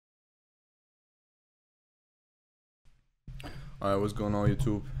Alright, what's going on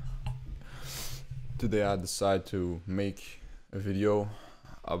YouTube? Today I decided to make a video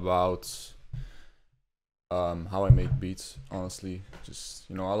about how I make beats. Honestly, just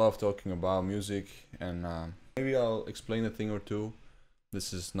I love talking about music, and maybe I'll explain a thing or two.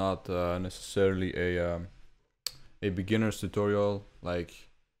 This is not necessarily a beginner's tutorial. Like,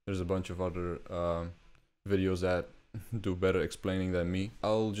 there's a bunch of other videos that do better explaining than me.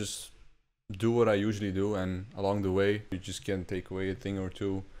 I'll just do what I usually do, and along the way you just can take away a thing or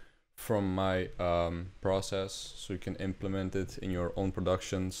two from my process, so you can implement it in your own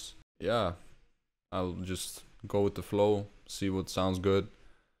productions. Yeah, I'll just go with the flow, see what sounds good.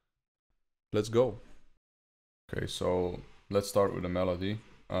 Let's go. Okay, so let's start with a melody.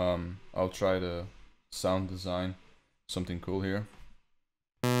 I'll try to sound design something cool here.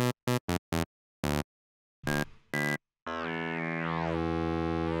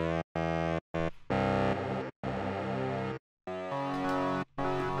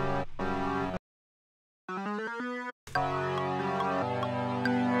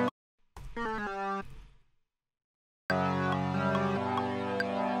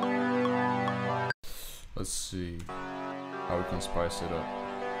 Let's see how we can spice it up.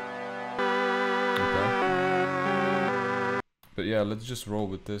 Okay. But yeah, let's just roll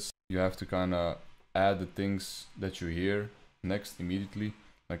with this. You have to kind of add the things that you hear next immediately.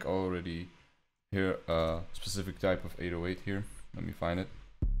 Like, I already hear a specific type of 808 here. Let me find it.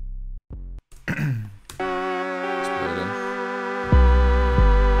 Let's put it in.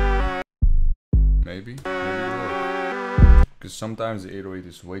 Maybe it will. Because sometimes the 808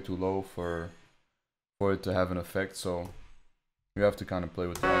 is way too low for it to have an effect, so you have to kind of play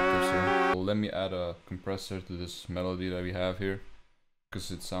with the octaves here. Well, let me add a compressor to this melody that we have here,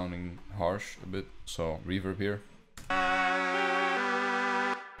 because it's sounding harsh a bit. So reverb here.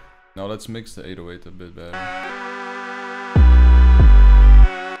 Now let's mix the 808 a bit better.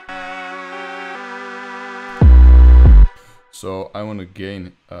 So I want to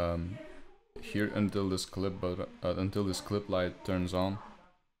gain here until this clip, until this clip light turns on.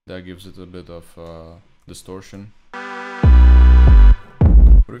 That gives it a bit of distortion.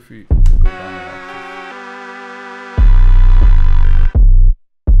 What if we go down an octave?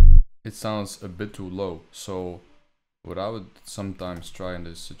 It sounds a bit too low. So what I would sometimes try in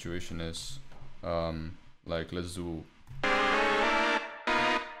this situation is like, let's do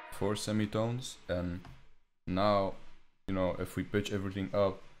 4 semitones, and now if we pitch everything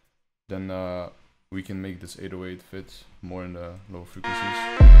up, then we can make this 808 fit more in the low frequencies.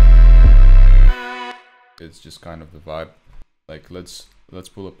 It's just kind of the vibe. Like, let's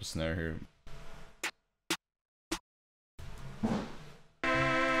pull up a snare here.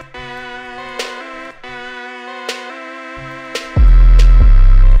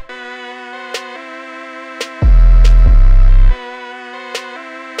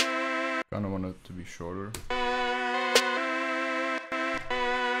 Kind of want it to be shorter.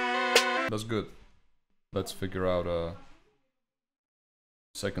 That's good. Let's figure out a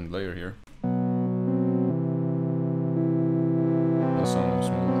second layer here. That sounds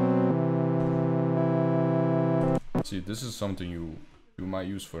smooth. See, this is something you might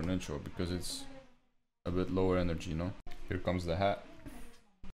use for an intro, because it's a bit lower energy, no? Here comes the hat.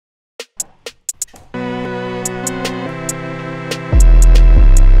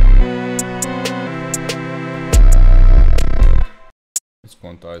 Let's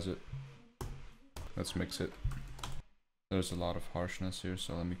quantize it. Let's mix it. There's a lot of harshness here,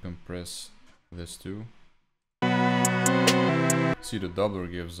 so let me compress this too. See, the doubler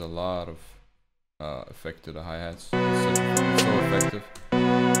gives a lot of effect to the hi-hats. It's so effective. So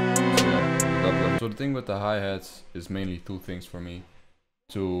yeah, the doubler. So the thing with the hi-hats is mainly two things for me.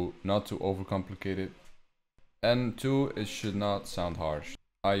 Not to overcomplicate it, and two, it should not sound harsh.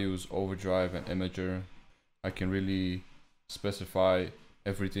 I use overdrive and imager. I can really specify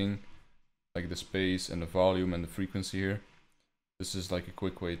everything, like the space and the volume and the frequency here. This is like a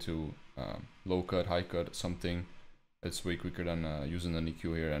quick way to low cut, high cut something. It's way quicker than using an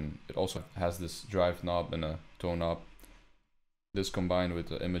EQ here, and it also has this drive knob and a tone knob. This combined with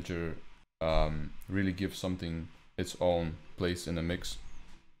the imager really gives something its own place in the mix.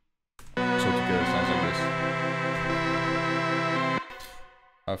 So together it sounds like this.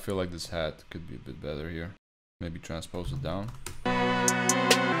 I feel like this hat could be a bit better here. Maybe transpose it down.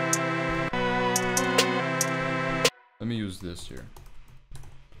 Let me use this here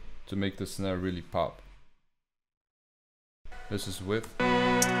to make the snare really pop. This is with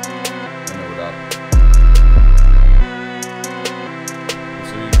and then without.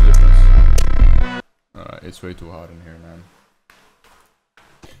 It's a huge difference. Alright, it's way too hot in here, man.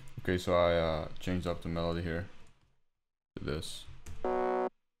 Okay, so I changed up the melody here. to this.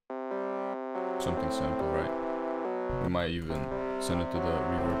 Something simple, right? We might even send it to the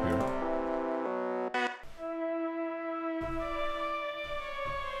reverb here.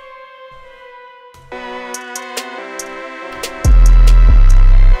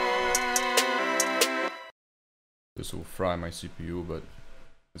 This will fry my CPU, but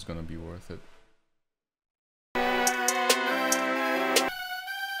it's gonna be worth it.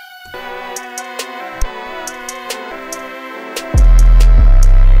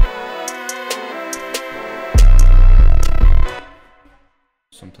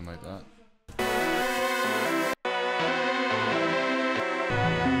 Something like that.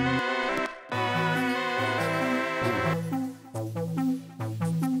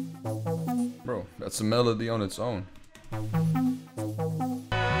 Bro, that's a melody on its own.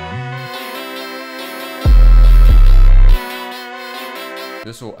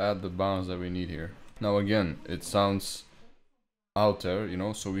 This will add the bounce that we need here. Now again, it sounds out there, you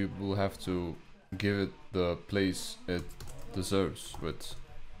know, so we will have to give it the place it deserves with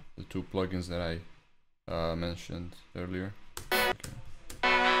the two plugins that I mentioned earlier. Okay.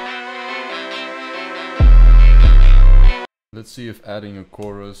 Let's see if adding a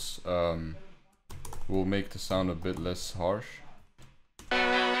chorus will make the sound a bit less harsh.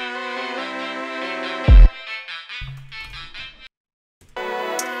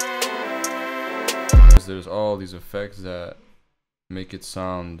 There's all these effects that make it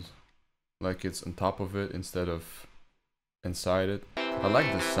sound like it's on top of it instead of inside it. I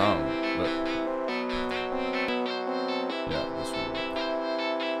like the sound, but yeah, this will work.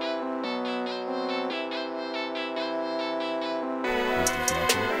 This does not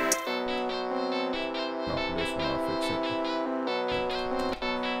work. No, this will not fix it.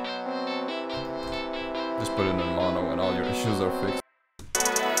 Just put it in mono and all your issues are fixed.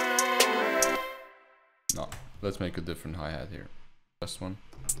 No, let's make a different hi-hat here. This one.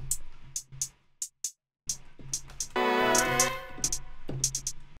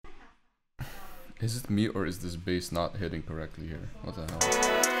 Is it me or is this bass not hitting correctly here? What the hell?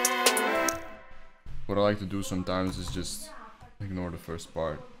 What I like to do sometimes is just ignore the first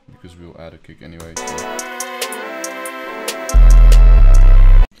part because we'll add a kick anyway. So.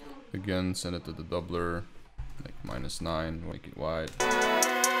 Again, send it to the doubler, like -9, make it wide.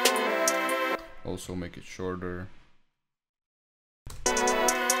 Also make it shorter.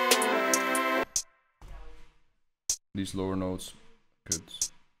 These lower notes could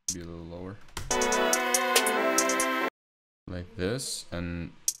be a little lower. Like this,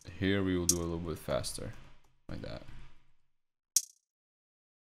 and here we will do a little bit faster, like that.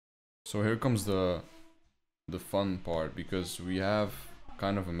 So here comes the fun part, because we have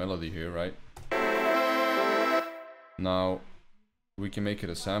kind of a melody here, right? Now we can make it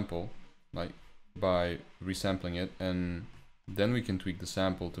a sample, like by resampling it, and then we can tweak the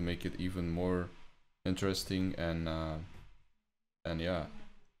sample to make it even more interesting, and yeah,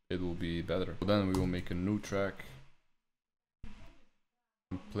 it will be better. So then we will make a new track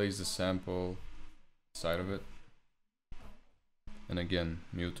and place the sample inside of it, and again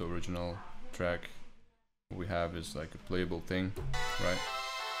mute the original track. What we have is like a playable thing, right?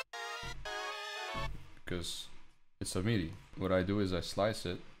 Because it's a MIDI. What I do is I slice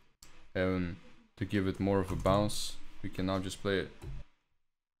it, and to give it more of a bounce, we can now just play it.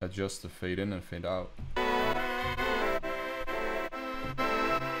 Adjust the fade in and fade out.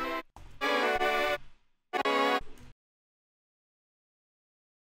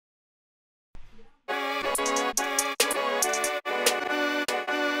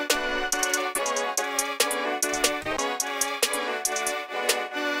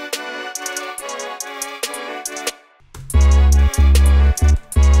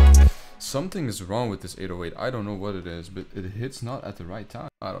 Something is wrong with this 808. I don't know what it is, but it hits not at the right time.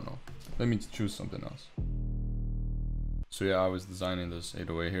 I don't know. Let me choose something else. So yeah, I was designing this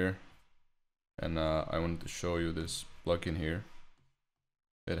 808 here, and I wanted to show you this plugin here.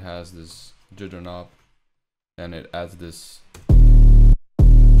 It has this jitter knob, and it adds this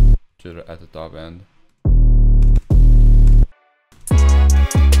jitter at the top end.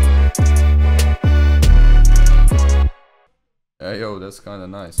 Hey yo, that's kind of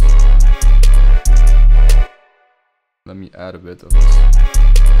nice. Let me add a bit of this.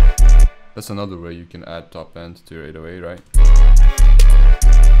 That's another way you can add top end to your 808, right?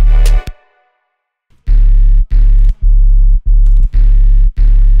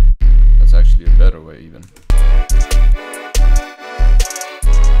 That's actually a better way even.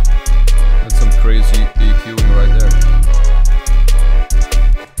 That's some crazy EQing right there.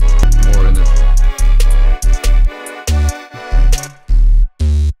 More energy.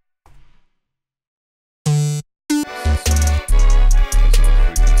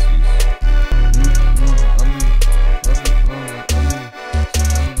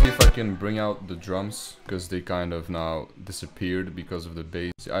 bring out the drums because they kind of now disappeared because of the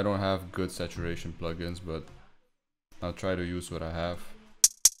bass. I don't have good saturation plugins, but I'll try to use what I have.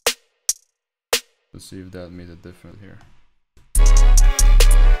 Let's see if that made a difference here.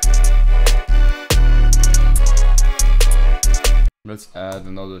 Let's add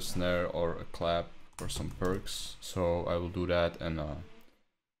another snare or a clap or some perks. So I will do that, and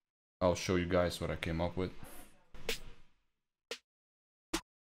I'll show you guys what I came up with.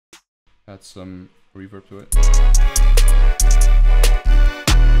 Add some reverb to it.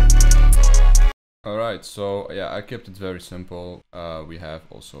 Alright, so yeah, I kept it very simple. We have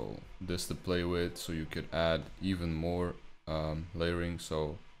also this to play with, so you could add even more layering.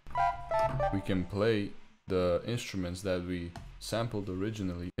 So we can play the instruments that we sampled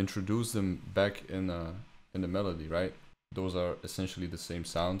originally, introduce them back in the melody, right? Those are essentially the same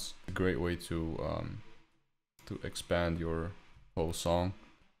sounds. A great way to expand your whole song.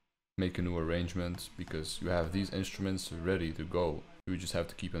 Make a new arrangement, because you have these instruments ready to go. You just have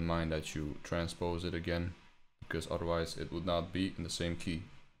to keep in mind that you transpose it again, because otherwise it would not be in the same key.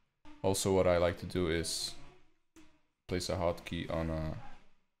 Also, what I like to do is place a hotkey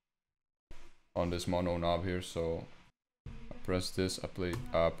on this mono knob here. So I press this,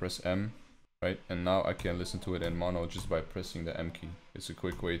 I press M, right? And now I can listen to it in mono just by pressing the M key. It's a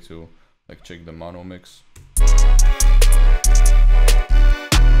quick way to like check the mono mix.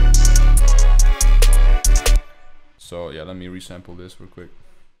 So yeah, let me resample this real quick.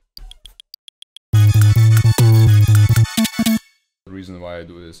 The reason why I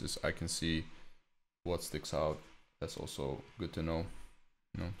do this is I can see what sticks out. That's also good to know.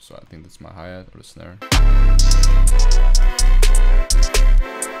 You know, so I think that's my hi-hat or the snare.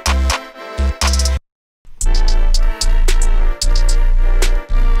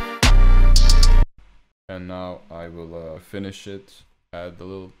 And now I will finish it, add a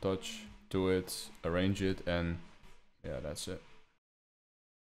little touch to it, arrange it, and yeah, that's it.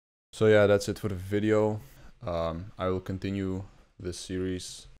 So yeah, that's it for the video. I will continue this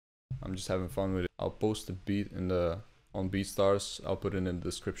series. I'm just having fun with it. I'll post the beat on BeatStars. I'll put it in the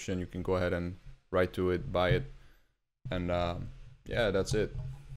description. You can go ahead and write to it, buy it, and yeah, that's it.